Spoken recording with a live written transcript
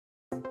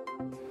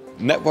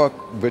Network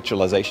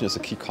virtualization is a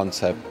key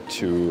concept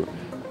to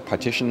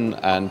partition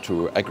and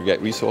to aggregate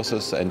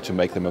resources and to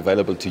make them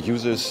available to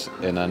users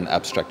in an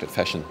abstracted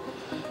fashion.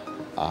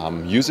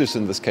 Users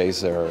in this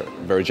case are a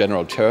very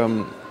general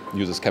term.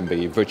 Users can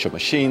be virtual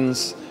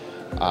machines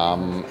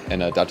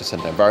in a data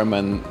center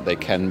environment. They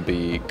can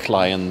be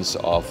clients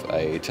of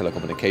a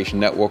telecommunication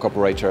network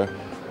operator,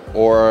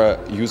 or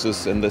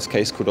users in this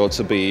case could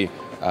also be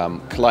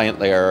client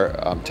layer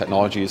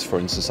technologies, for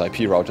instance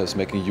IP routers,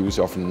 making use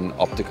of an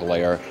optical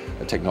layer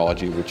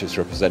technology which is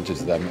represented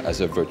to them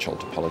as a virtual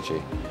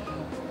topology.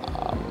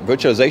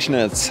 Virtualization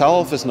in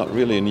itself is not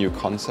really a new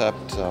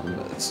concept.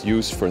 It's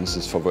used, for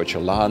instance, for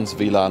virtual LANs,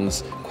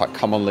 VLANs, quite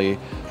commonly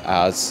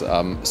as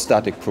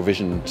static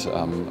provisioned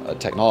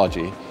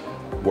technology.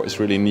 What is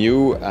really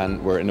new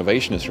and where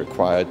innovation is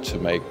required to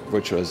make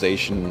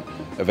virtualization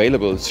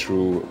available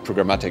through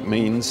programmatic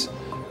means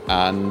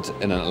and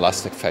in an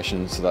elastic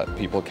fashion so that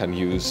people can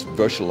use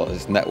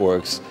virtualized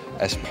networks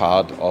as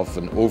part of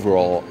an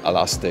overall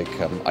elastic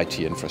IT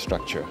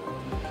infrastructure.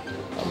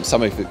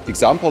 Some of the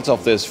examples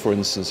of this, for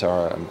instance,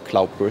 are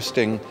cloud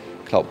bursting.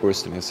 Cloud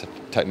bursting is a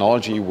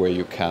technology where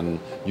you can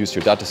use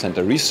your data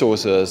center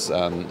resources.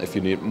 If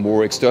you need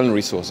more external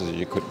resources,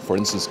 you could, for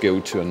instance, go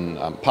to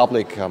a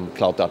public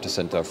cloud data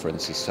center, for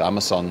instance, to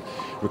Amazon,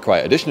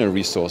 require additional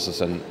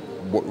resources. And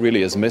what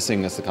really is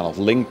missing is the kind of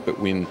link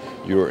between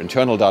your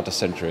internal data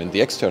center and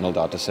the external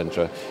data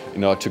center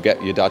in order to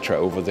get your data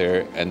over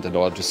there and in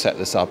order to set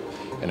this up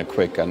in a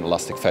quick and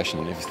elastic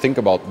fashion. If you think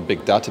about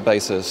big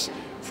databases,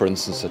 for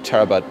instance, a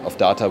terabyte of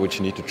data which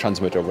you need to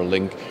transmit over a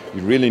link,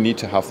 you really need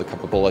to have the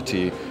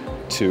capability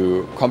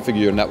to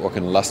configure your network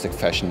in an elastic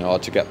fashion in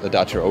order to get the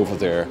data over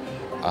there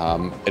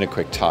in a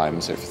quick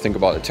time. So if you think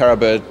about a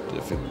terabit,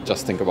 if you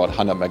just think about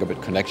 100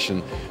 megabit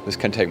connection, this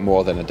can take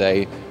more than a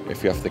day.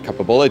 If you have the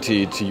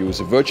capability to use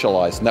a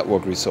virtualized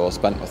network resource,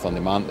 bandwidth on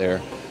demand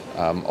there,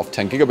 of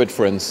 10 gigabit,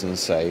 for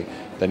instance, say,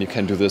 then you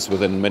can do this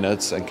within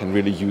minutes and can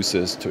really use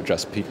this to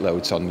address peak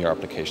loads on your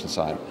application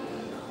side.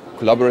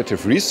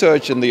 Collaborative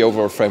research in the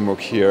overall framework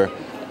here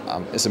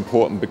is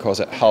important because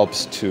it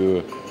helps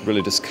to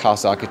really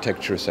discuss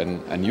architectures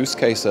and use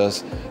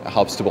cases. It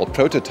helps to build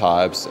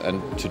prototypes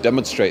and to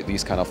demonstrate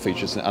these kind of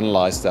features and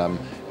analyze them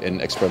in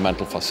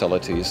experimental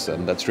facilities.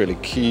 And that's really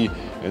key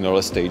in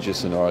early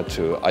stages in order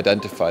to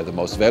identify the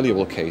most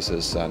valuable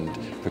cases and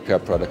prepare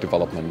product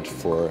development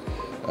for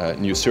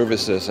new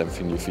services and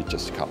for new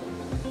features to come.